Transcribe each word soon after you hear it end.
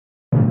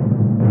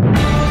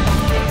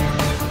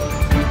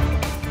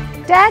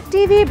Tag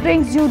TV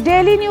brings you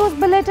daily news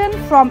bulletin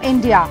from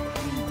India.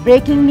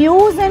 Breaking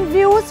news and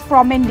views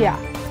from India.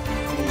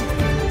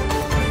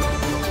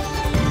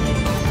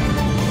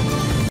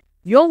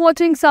 You're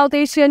watching South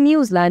Asian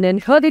NEWSLINE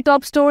and here the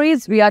top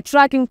stories we are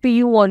tracking for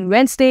you on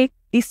Wednesday,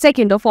 the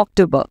 2nd of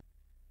October.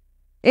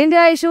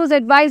 India issues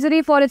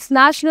advisory for its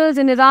nationals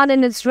in Iran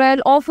and Israel,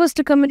 offers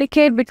to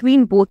communicate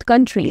between both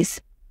countries.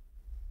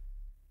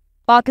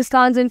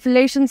 Pakistan's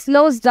inflation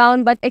slows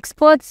down, but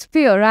experts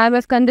fear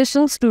IMF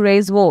conditions to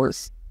raise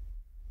wars.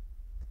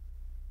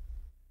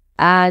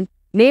 And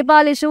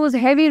Nepal issues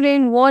heavy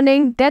rain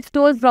warning, death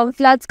toll from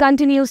floods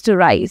continues to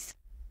rise.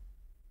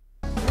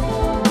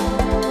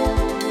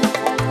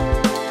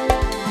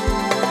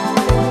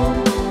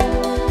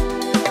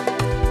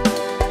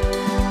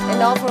 And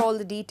now for all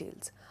the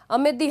details.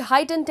 Amid the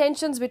heightened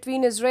tensions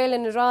between Israel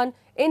and Iran,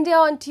 India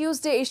on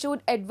Tuesday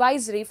issued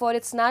advisory for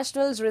its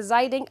nationals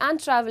residing and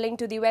travelling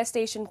to the West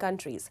Asian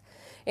countries.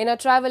 In a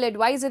travel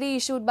advisory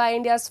issued by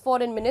India's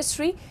Foreign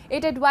Ministry,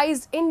 it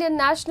advised Indian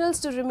nationals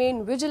to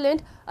remain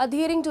vigilant,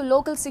 adhering to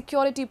local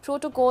security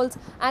protocols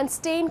and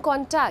stay in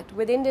contact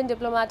with Indian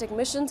diplomatic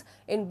missions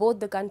in both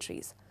the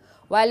countries.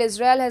 While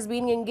Israel has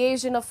been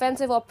engaged in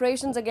offensive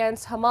operations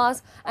against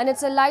Hamas and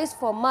its allies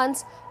for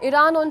months,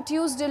 Iran on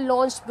Tuesday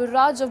launched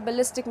barrage of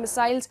ballistic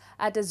missiles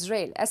at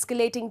Israel,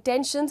 escalating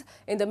tensions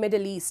in the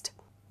Middle East.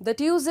 The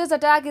Tuesday's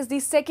attack is the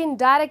second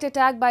direct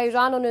attack by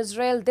Iran on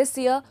Israel this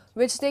year,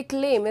 which they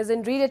claim is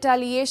in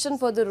retaliation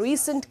for the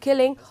recent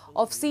killing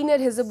of senior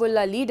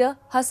Hezbollah leader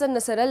Hassan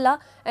Nasrallah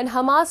and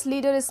Hamas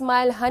leader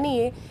Ismail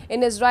Haniyeh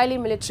in Israeli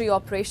military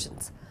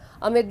operations.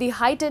 Amid the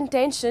heightened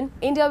tension,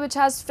 India, which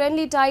has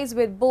friendly ties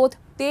with both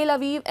Tel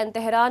Aviv and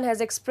Tehran, has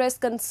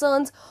expressed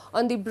concerns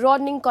on the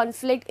broadening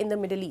conflict in the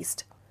Middle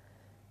East.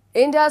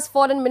 India's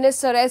Foreign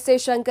Minister S.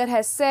 Shankar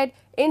has said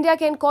India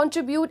can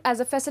contribute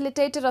as a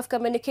facilitator of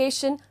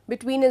communication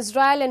between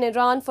Israel and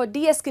Iran for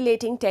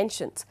de-escalating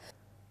tensions.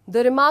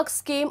 The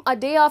remarks came a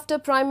day after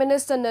Prime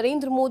Minister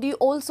Narendra Modi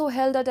also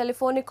held a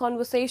telephonic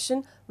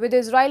conversation with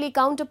Israeli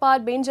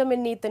counterpart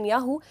Benjamin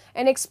Netanyahu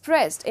and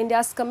expressed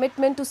India's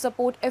commitment to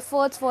support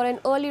efforts for an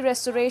early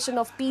restoration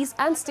of peace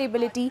and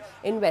stability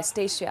in West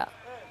Asia.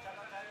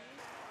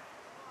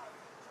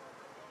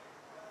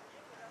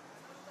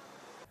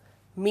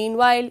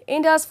 Meanwhile,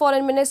 India's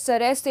Foreign Minister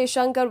S.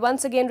 Shankar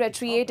once again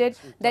reiterated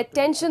that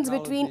tensions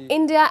between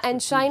India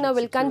and China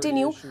will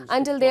continue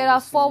until there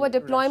are forward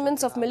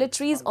deployments of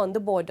militaries on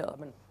the border.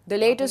 The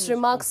latest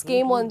remarks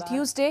came on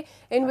Tuesday,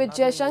 in which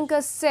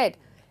Shankar said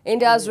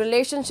India's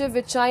relationship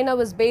with China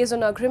was based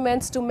on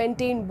agreements to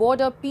maintain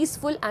border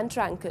peaceful and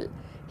tranquil.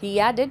 He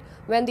added,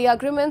 when the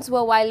agreements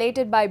were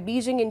violated by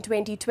Beijing in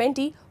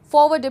 2020,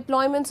 forward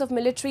deployments of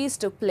militaries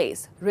took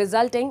place,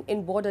 resulting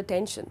in border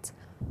tensions.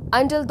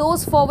 Until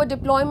those forward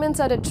deployments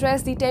are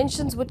addressed, the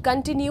tensions would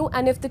continue,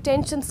 and if the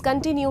tensions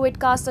continue, it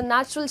casts a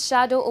natural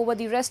shadow over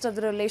the rest of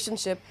the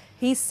relationship,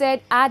 he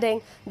said,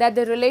 adding that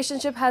the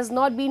relationship has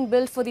not been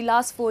built for the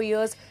last 4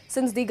 years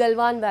since the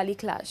Galwan Valley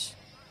clash.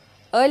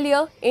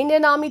 Earlier,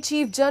 Indian Army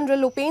Chief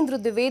General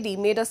Upendra Dwivedi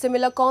made a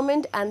similar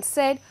comment and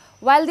said,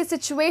 while the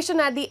situation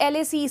at the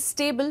LAC is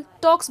stable,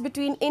 talks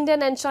between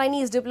Indian and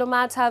Chinese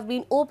diplomats have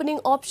been opening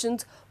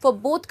options for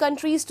both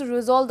countries to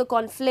resolve the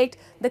conflict.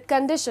 The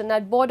condition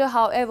at border,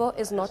 however,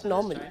 is not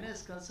normal. As China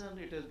is concerned,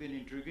 it has been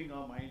intriguing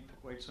our mind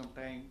for quite some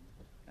time.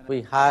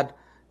 We had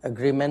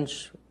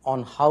agreements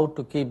on how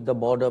to keep the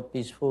border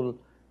peaceful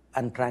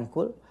and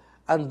tranquil,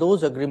 and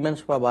those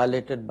agreements were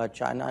violated by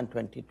China in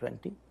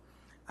 2020.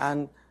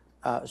 And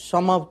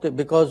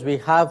because we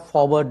have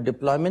forward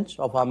deployments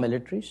of our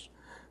militaries,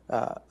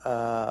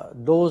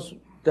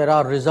 there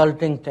are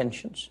resulting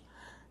tensions,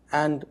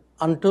 and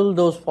until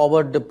those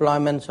forward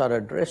deployments are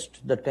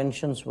addressed, the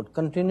tensions would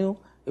continue.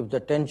 If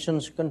the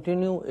tensions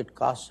continue, it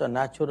casts a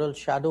natural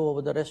shadow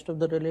over the rest of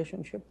the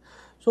relationship.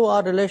 So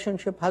our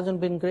relationship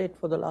hasn't been great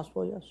for the last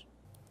 4 years.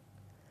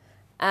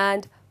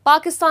 And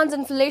Pakistan's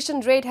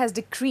inflation rate has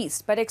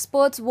decreased, but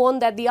experts warn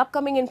that the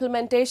upcoming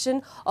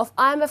implementation of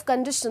IMF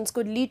conditions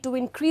could lead to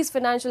increased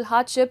financial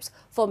hardships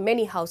for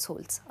many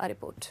households. A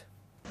report.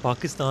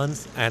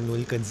 Pakistan's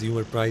annual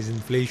consumer price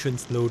inflation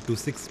slowed to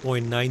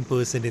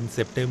 6.9% in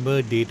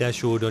September, data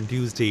showed on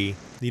Tuesday,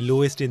 the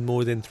lowest in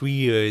more than 3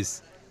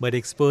 years. But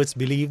experts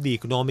believe the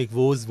economic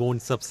woes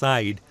won't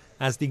subside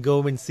as the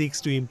government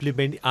seeks to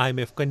implement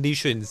IMF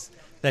conditions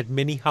that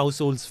many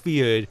households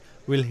feared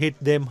will hit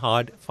them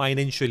hard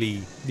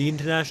financially. The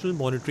International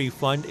Monetary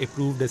Fund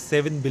approved a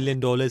 $7 billion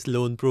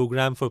loan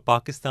program for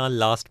Pakistan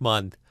last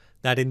month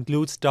that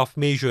includes tough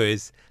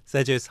measures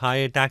such as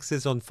higher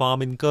taxes on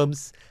farm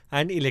incomes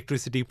and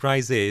electricity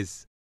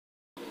prices.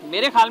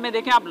 मेरे ख्याल में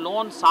देखें आप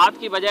loan 7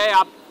 की बजाय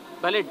आप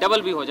भले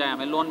double भी हो जाए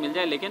हमें लोन मिल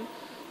जाए, लेकिन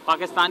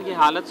पाकिस्तान की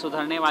हालत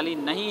सुधरने वाली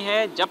नहीं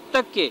है जब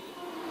तक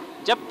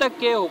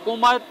के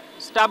हुकूमत,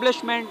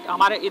 एस्टैब्लिशमेंट,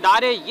 हमारे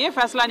इदारे ये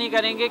फैसला नहीं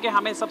करेंगे कि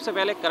हमें सबसे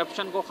पहले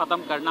करप्शन को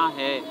ख़त्म करना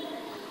है।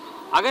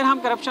 अगर हम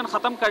करप्शन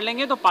ख़त्म कर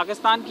लेंगे तो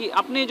पाकिस्तान की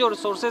अपने जो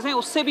रिसोर्सेज हैं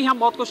उससे भी हम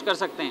बहुत कुछ कर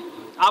सकते हैं।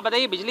 आप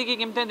बताइए, बिजली की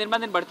कीमतें दिन ब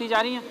दिन बढ़ती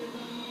जा रही हैं,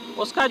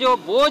 उसका जो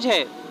बोझ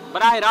है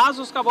बराह रास्त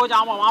उसका बोझ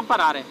आम आवाम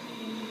पर आ रहे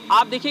हैं।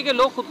 आप देखिए कि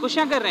लोग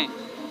खुदकुशियाँ कर रहे हैं,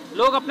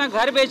 लोग अपना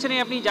घर बेच रहे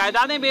हैं, अपनी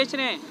जायदादें बेच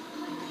रहे हैं,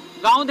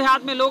 गांव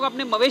देहात में लोग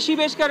अपने मवेशी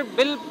बेचकर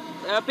बिल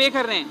पे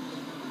कर रहे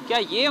हैं। क्या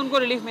ये उनको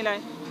रिलीफ मिला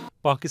है?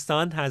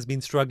 Pakistan has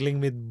been struggling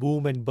with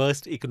boom and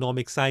bust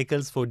economic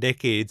cycles for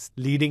decades,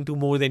 leading to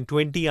more than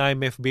 20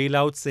 IMF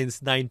bailouts since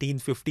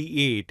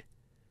 1958.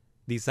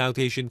 The South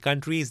Asian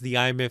country is the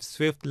IMF's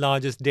fifth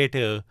largest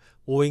debtor,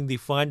 owing the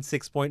fund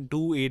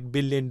 $6.28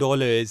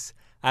 billion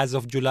as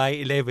of July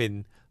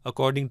 11,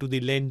 according to the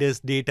lender's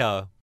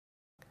data.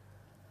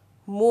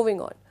 Moving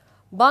on.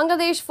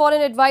 Bangladesh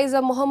Foreign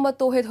Advisor Mohammad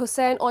Tauhid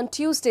Hussain on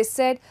Tuesday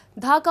said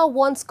Dhaka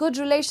wants good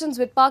relations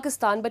with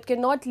Pakistan but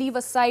cannot leave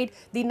aside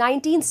the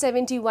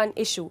 1971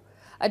 issue.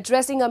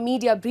 Addressing a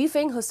media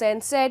briefing, Hussain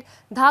said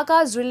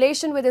Dhaka's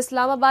relation with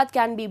Islamabad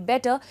can be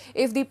better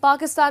if the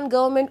Pakistan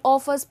government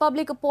offers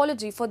public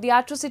apology for the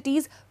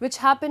atrocities which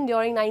happened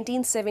during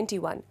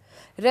 1971.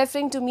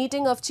 Referring to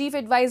meeting of Chief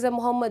Advisor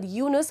Muhammad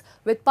Yunus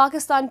with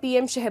Pakistan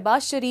PM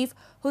Shehbaz Sharif,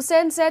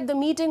 Hussain said the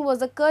meeting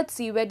was a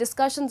courtesy where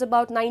discussions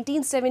about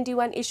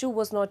 1971 issue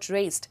was not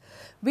raised.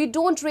 We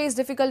don't raise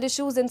difficult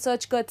issues in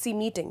such courtesy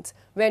meetings.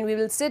 When we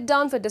will sit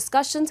down for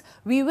discussions,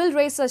 we will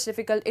raise such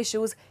difficult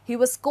issues, he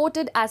was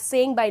quoted as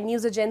saying by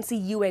news agency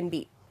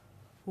UNB.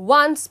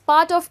 Once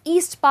part of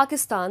East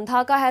Pakistan,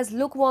 Dhaka has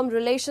lukewarm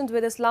relations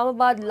with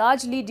Islamabad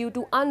largely due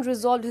to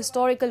unresolved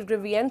historical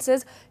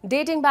grievances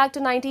dating back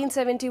to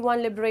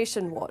 1971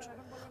 Liberation War.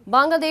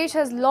 Bangladesh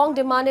has long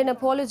demanded an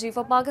apology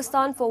for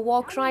Pakistan for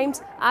war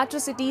crimes,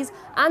 atrocities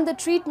and the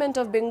treatment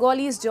of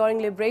Bengalis during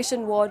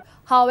Liberation War.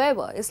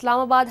 However,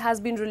 Islamabad has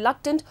been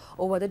reluctant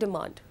over the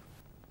demand.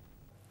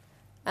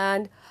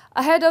 And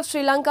ahead of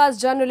Sri Lanka's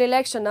general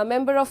election, a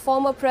member of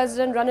former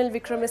President Ranil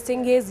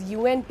Wickremesinghe's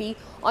UNP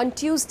on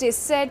Tuesday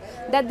said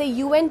that the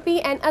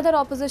UNP and other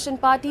opposition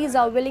parties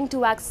are willing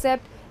to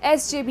accept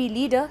SJB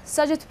leader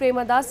Sajith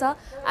Premadasa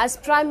as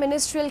prime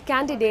ministerial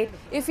candidate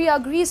if he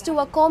agrees to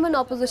a common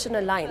opposition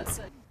alliance.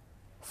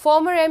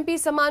 Former MP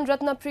Saman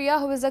Ratnapriya,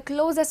 who is a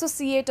close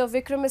associate of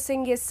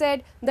Wickremesinghe,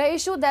 said the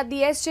issue that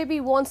the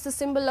SJB wants the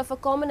symbol of a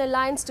common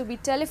alliance to be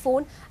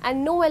telephone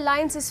and no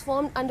alliance is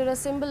formed under a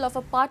symbol of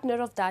a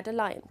partner of that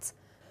alliance.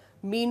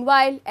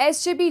 Meanwhile,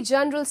 SJB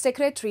General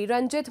Secretary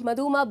Ranjit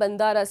Madhuma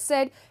Bandara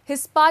said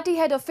his party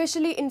had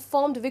officially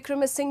informed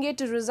Wickremesinghe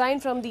to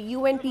resign from the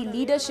UNP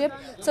leadership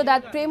so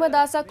that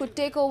Premadasa could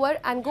take over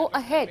and go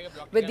ahead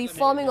with the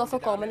forming of a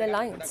common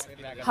alliance.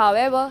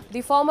 However,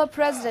 the former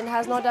president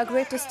has not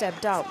agreed to step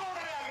down.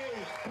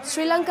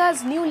 Sri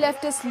Lanka's new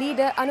leftist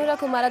leader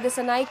Anurakumara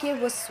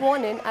Dissanayake was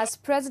sworn in as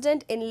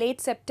president in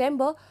late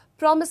September,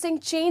 promising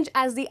change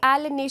as the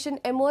island nation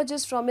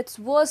emerges from its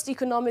worst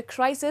economic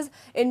crisis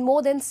in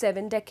more than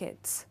 7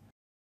 decades.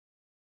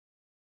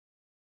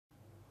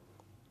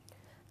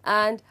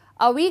 And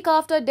a week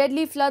after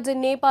deadly floods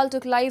in Nepal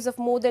took lives of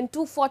more than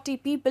 240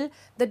 people,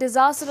 the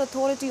Disaster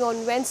Authority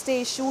on Wednesday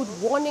issued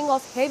warning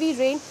of heavy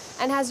rain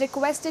and has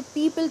requested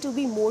people to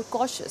be more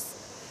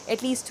cautious.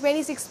 At least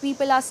 26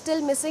 people are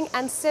still missing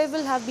and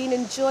several have been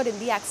injured in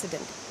the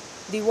accident.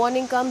 The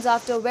warning comes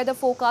after Weather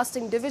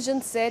Forecasting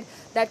Division said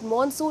that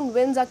monsoon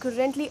winds are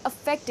currently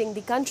affecting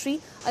the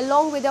country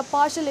along with a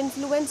partial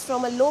influence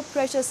from a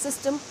low-pressure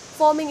system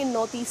forming in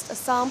northeast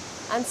Assam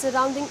and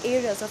surrounding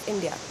areas of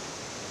India.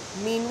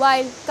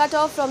 Meanwhile, cut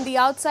off from the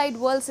outside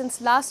world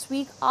since last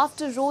week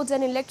after roads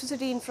and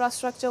electricity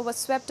infrastructure was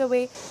swept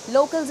away,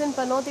 locals in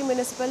Panoti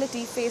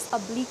municipality face a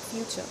bleak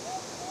future.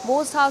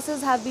 Most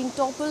houses have been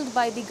toppled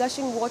by the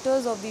gushing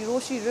waters of the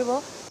Roshi River,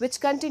 which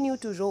continue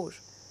to roar.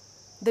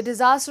 The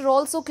disaster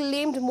also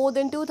claimed more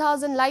than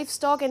 2,000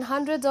 livestock and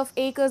hundreds of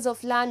acres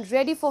of land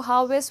ready for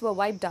harvest were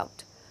wiped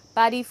out.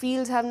 Paddy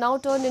fields have now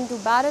turned into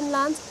barren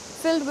lands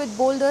filled with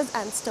boulders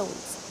and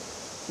stones.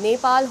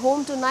 Nepal,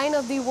 home to 9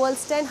 of the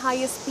world's 10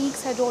 highest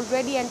peaks, had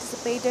already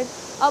anticipated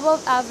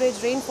above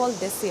average rainfall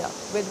this year,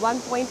 with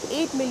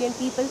 1.8 million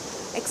people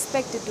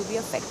expected to be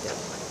affected.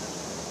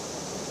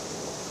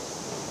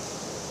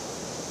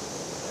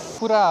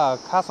 पुरा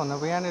खास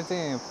भन्नको यहाँनिर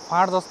चाहिँ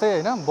फाँड जस्तै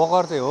हैन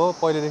बगर चाहिँ हो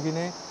पहिलेदेखि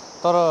नै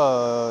तर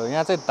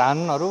यहाँ चाहिँ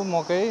धानहरु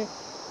मकै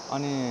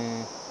अनि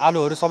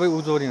आलुहरु सबै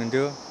उजोरी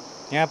हुन्थ्यो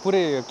यहाँ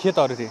पुरै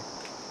खेतहरु थिए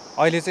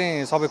अहिले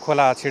चाहिँ सबै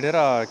खोला छिडेर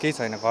केही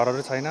छैन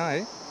घरहरु छैन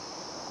है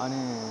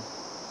अनि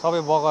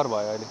सबै बगर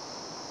भयो अहिले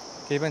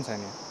केही पनि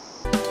छैन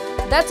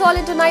That's all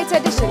in tonight's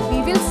edition.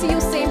 We will see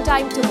you same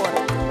time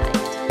tomorrow.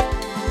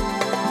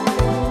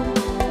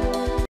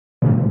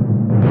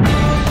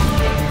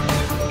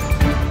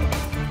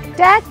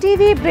 Tag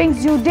TV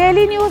brings you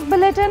daily news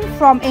bulletin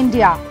from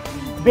India.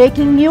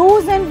 Breaking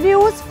news and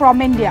views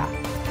from India.